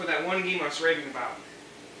 Let's start off with that one game I was raving about.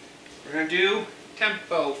 We're going to do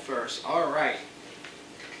Tempo first. Alright.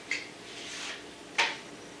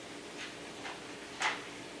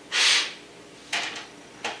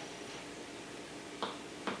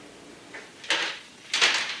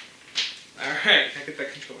 Alright, I get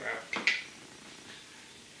that controller out.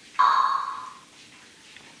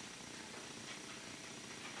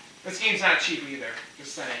 This game's not cheap either,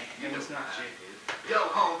 just saying. It was not cheap. Yo,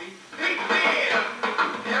 homie, big man.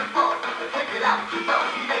 Tempo, check it out. You know,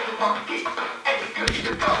 he make a monkey, and it's good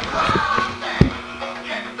to go.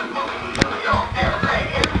 Catch the moon, New York, LA,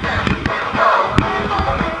 and San Diego.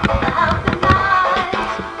 The house is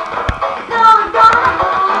nice. No, don't move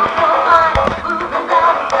your mind. Moving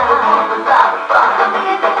down the side. Come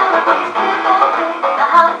in the elevator, the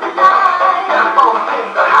house is nice. Tempo in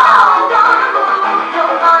the house. Don't move your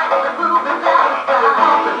mind. Moving down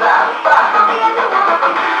the side. Come in the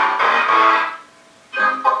elevator.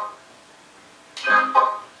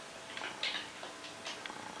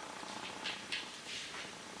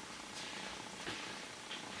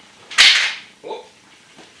 Whoop.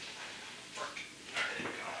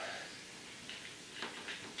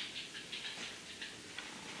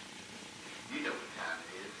 You know what time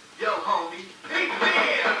it is. Yo, homie, big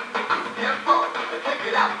man. Tempo, check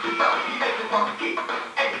it out. You know, he make a monkey,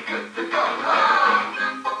 and it's good to go.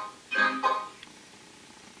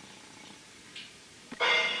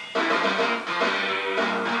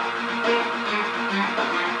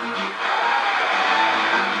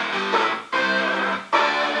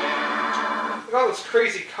 Look at all those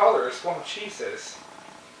crazy colors. Oh, Jesus.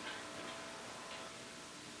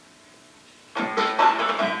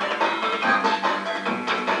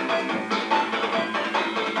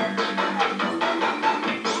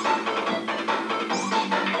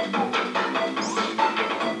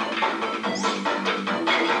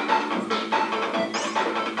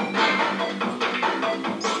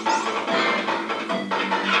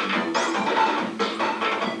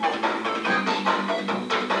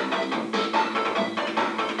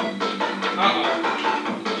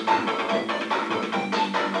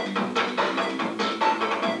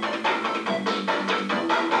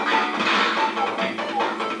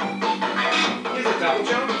 Double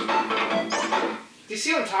jump? Do you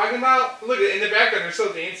see what I'm talking about? Look, in the background they're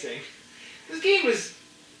still dancing. This game is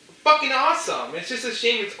fucking awesome. It's just a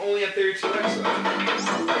shame it's only at 32X though.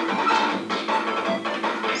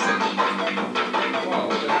 Whoa,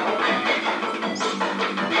 what the hell?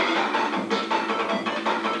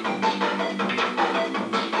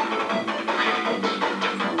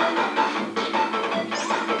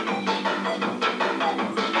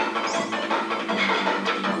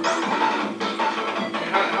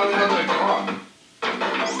 How the hell do I go off?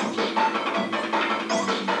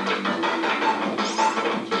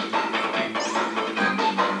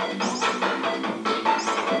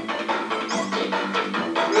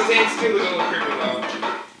 Those ants do look a little creepy though.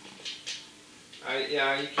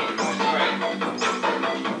 Yeah, you can't. Alright.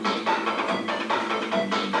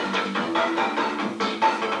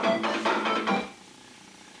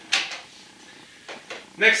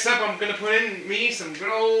 next up, I'm gonna put in me some good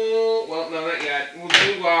old. Well, no, not yet. We'll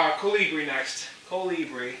do Colibri next.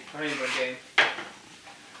 Colibri, Rainbow game.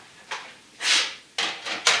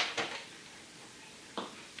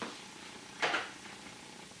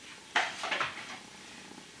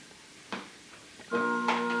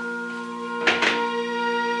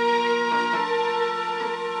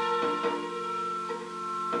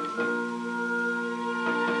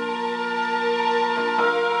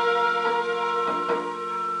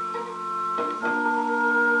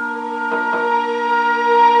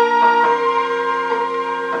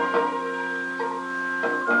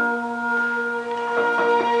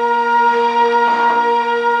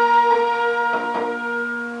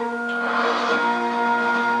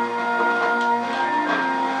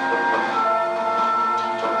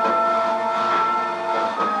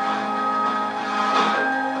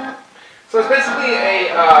 So it's basically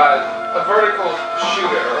a vertical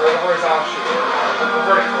shooter, or a horizontal shooter. A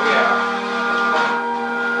vertical, yeah.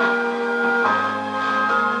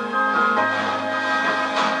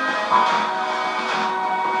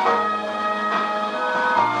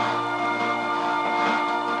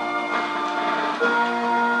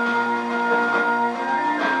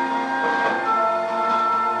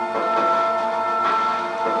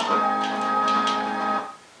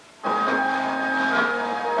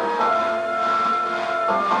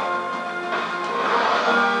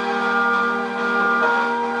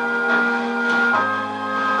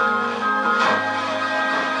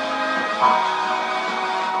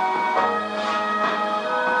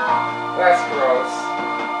 That's gross.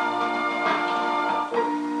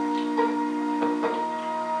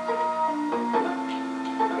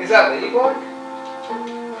 Is that ladybug?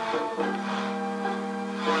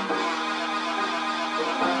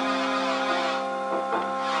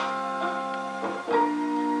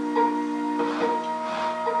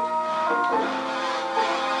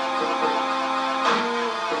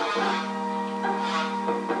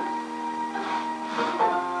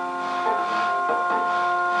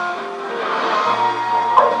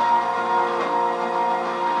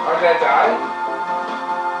 Did I die?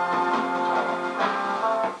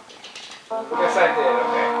 Guess I did,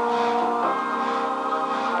 okay.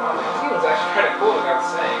 Wow, this game was actually kind of cool, like I was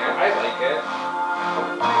saying. I like it.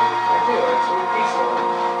 I do, it's really peaceful.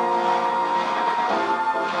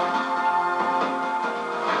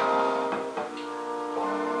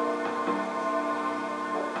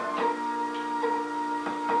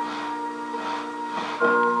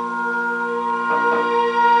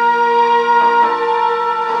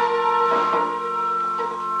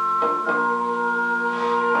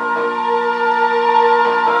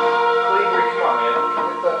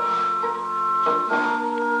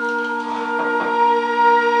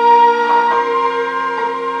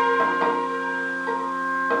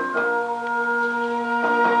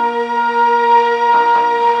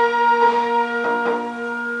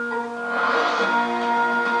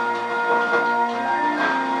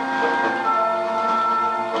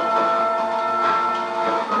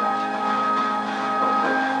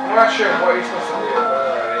 I'm not sure what you're supposed to do, but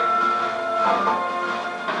alright.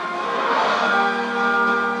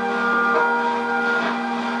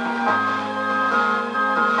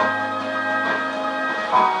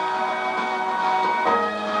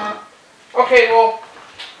 Okay, well,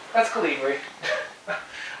 that's Calibri.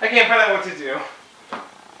 I can't find out what to do.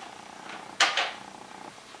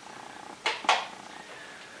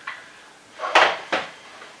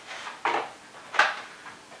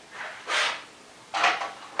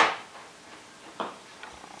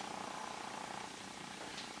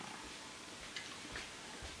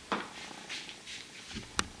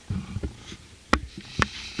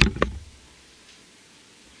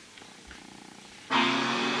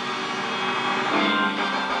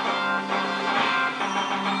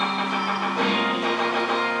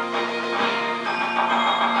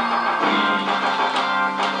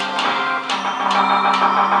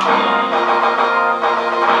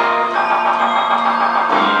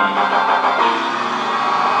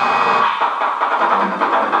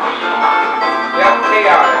 Yep,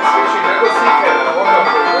 chaotic. Seriously, Nicholas C. Welcome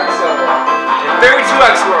to the next level. In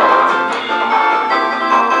 32X world.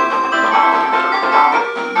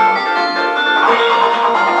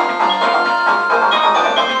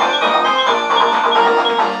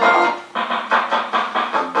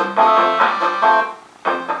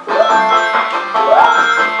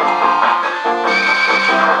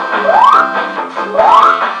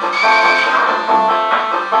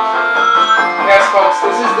 Yes, folks,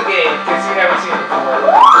 this is the game, in case you haven't seen it before.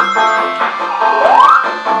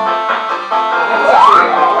 That's actually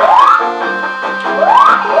awkward.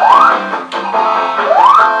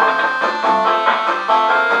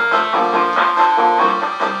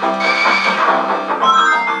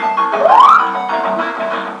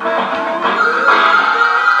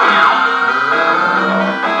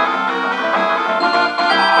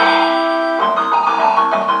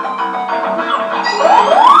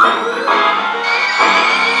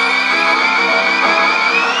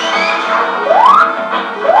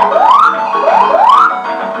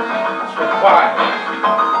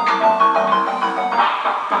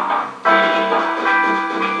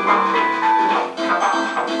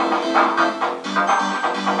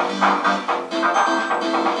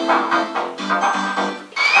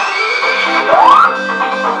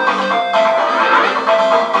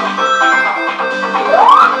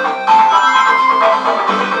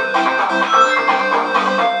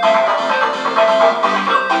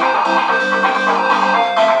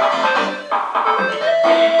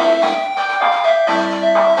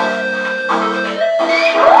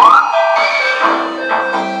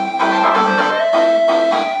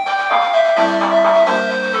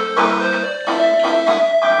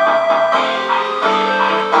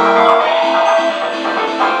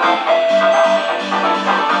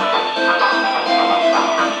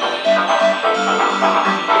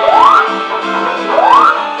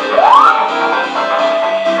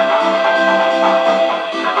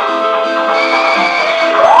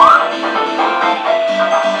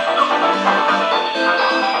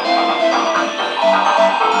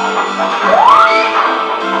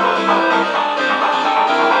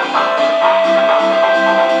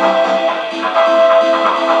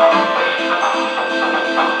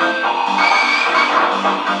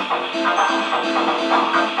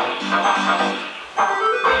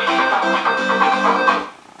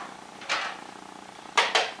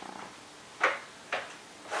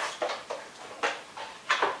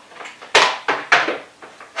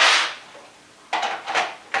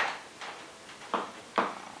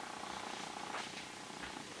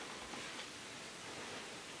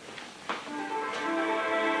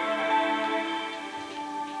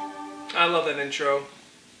 I love that intro.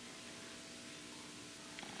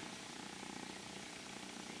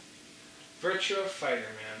 Virtua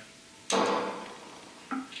Fighter, man.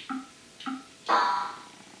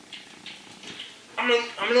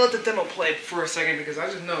 I'm gonna let the demo play for a second because I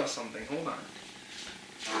just noticed something. Hold on.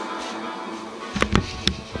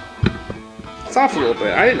 It's off a little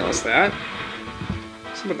bit. I didn't notice that.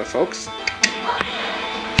 Some of the folks.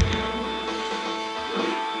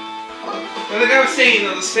 Now, like I was saying,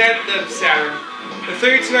 though, the Saturn, the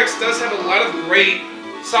 32X does have a lot of great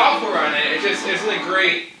software on it. It just isn't a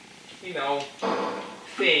great, you know,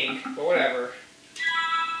 thing, but whatever.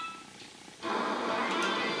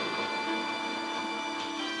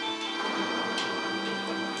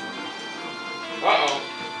 Uh-oh.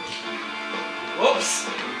 Whoops.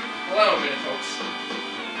 Hold on a minute, folks.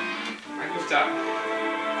 I goofed up.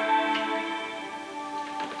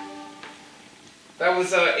 That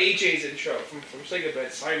was AJ's intro from SEGA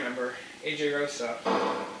 32X. I remember. AJ Rosa.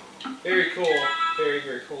 Very cool. Very,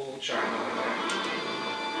 very cool little chime like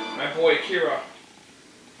that. My boy Kira.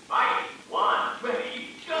 Fight, 1, ready,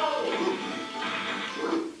 go!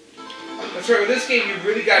 That's right, with this game you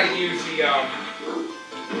really gotta use the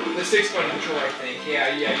 6-button control, I think.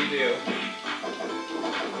 Yeah, you do.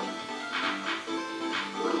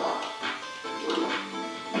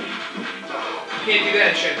 You can't do that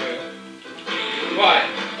in Shenmue. But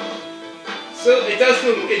so it does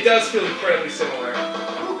feel incredibly similar.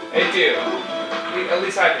 It do. At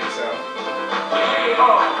least I think so.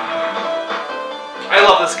 I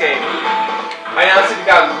love this game. I honestly think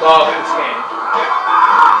I love this game.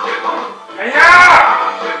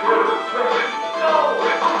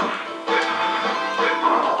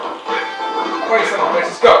 Wait, son of a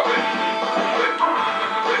bitch, let's go.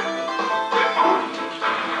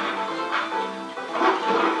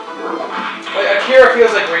 Akira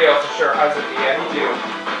feels like Ryo for sure. Hazuki, yeah, he do.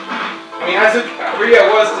 I mean, Ryo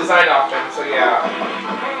was designed off him, so yeah.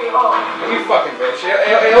 You fucking bitch.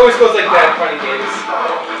 It always goes like that in funny games.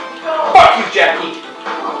 Fuck you, Jackie.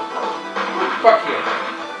 Fuck you.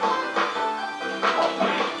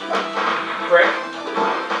 Prick.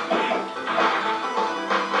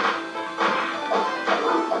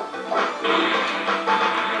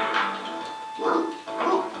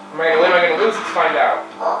 When am I gonna lose? Let's find out.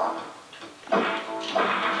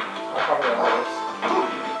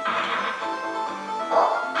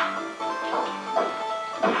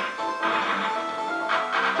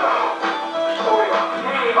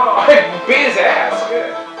 I beat his ass.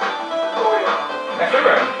 Good. I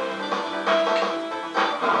figured.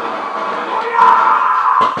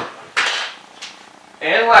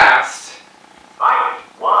 And last. Fight,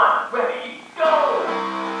 1, ready, go!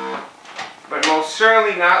 But most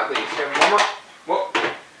certainly not least. We have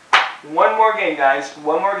one more game, guys.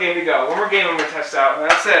 One more game to go. One more game I'm going to test out, and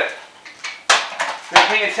that's it. If you're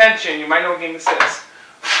paying attention, you might know what game this is.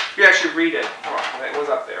 If you actually read it. Oh, it was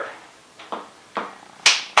up there.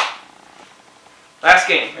 Last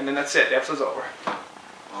game, and then that's it. The episode's over.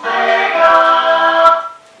 SEGA!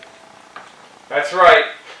 That's right.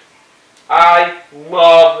 I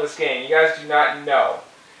love this game. You guys do not know.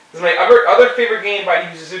 This is my other favorite game by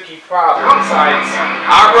Yu Suzuki, probably, besides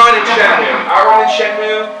Outrun and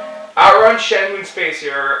Shenmue. Outrun, Shenmue, and Space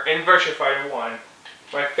Hero, and Virtua Fighter 1.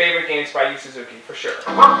 My favorite games by Yu Suzuki, for sure.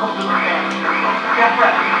 The only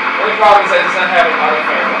problem is I does not have an auto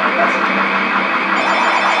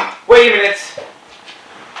favorite. Wait a minute.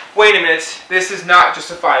 Wait a minute. This is not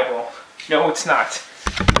justifiable. No, it's not.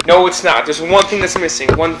 No, it's not. There's one thing that's missing.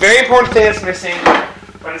 One very important thing that's missing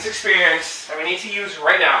on this experience that we need to use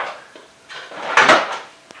right now.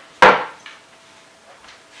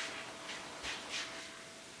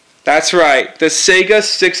 That's right. The SEGA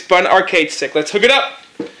 6-button arcade stick. Let's hook it up.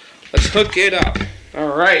 Let's hook it up.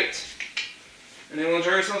 Alright. And then we'll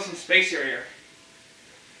enjoy ourselves some Space Hero.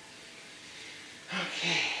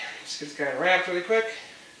 Okay. Just get this guy wrapped really quick.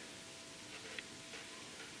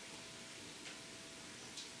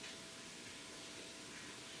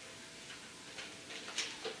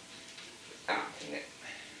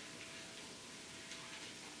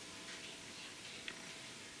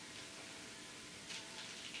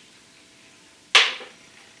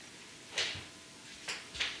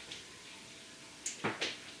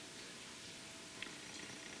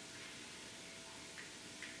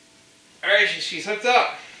 Alright, she's hooked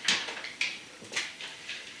up.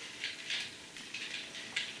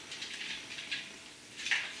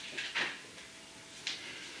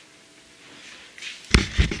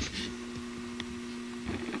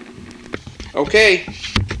 Okay.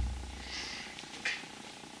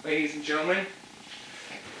 Ladies and gentlemen,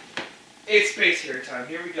 it's Space Hero time.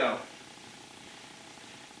 Here we go.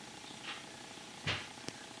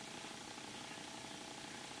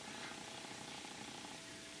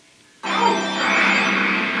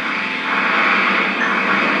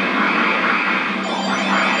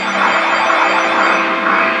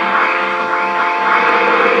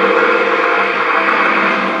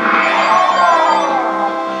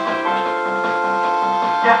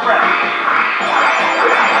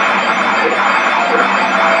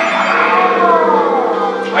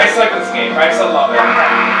 I just like this game. I still love it.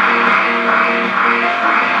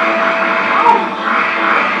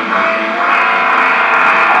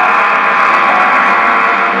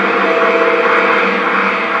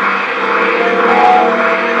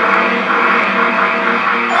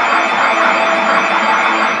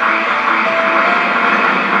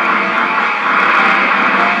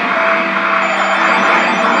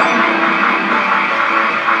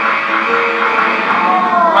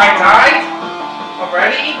 I died?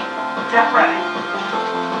 Already? Get ready.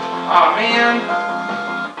 Aw, man.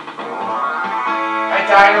 I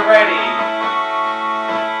died already.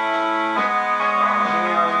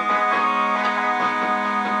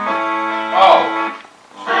 Oh.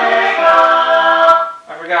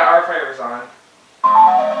 I forgot our fire was on.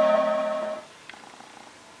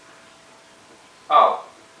 Oh.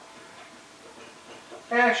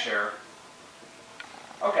 Yeah, sure.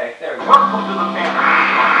 Okay, there we go. Welcome to the family.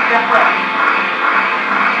 Get ready.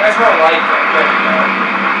 That's more like it. There we go.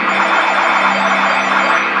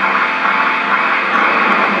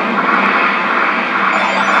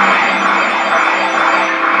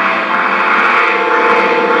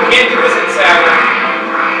 You can't do this in Saturn.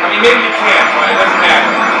 I mean, maybe you can, but it doesn't matter.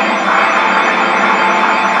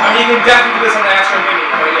 I mean, you can definitely do this on the Astro Mini,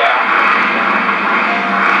 but yeah.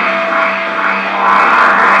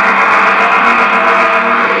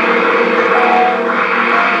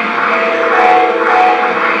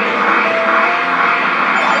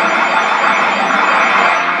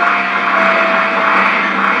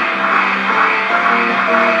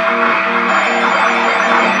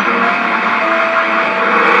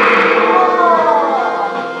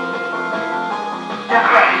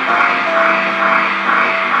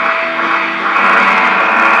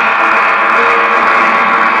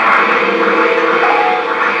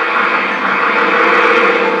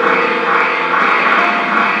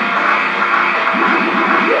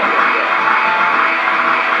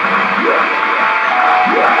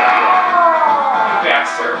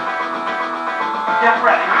 Get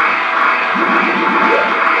ready.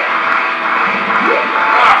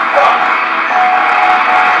 Ah, fuck!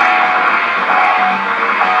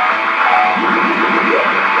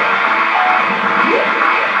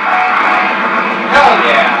 Hell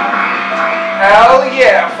yeah! Hell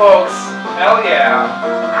yeah, folks! Hell yeah!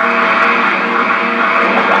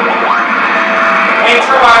 Thanks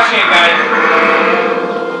for watching, guys.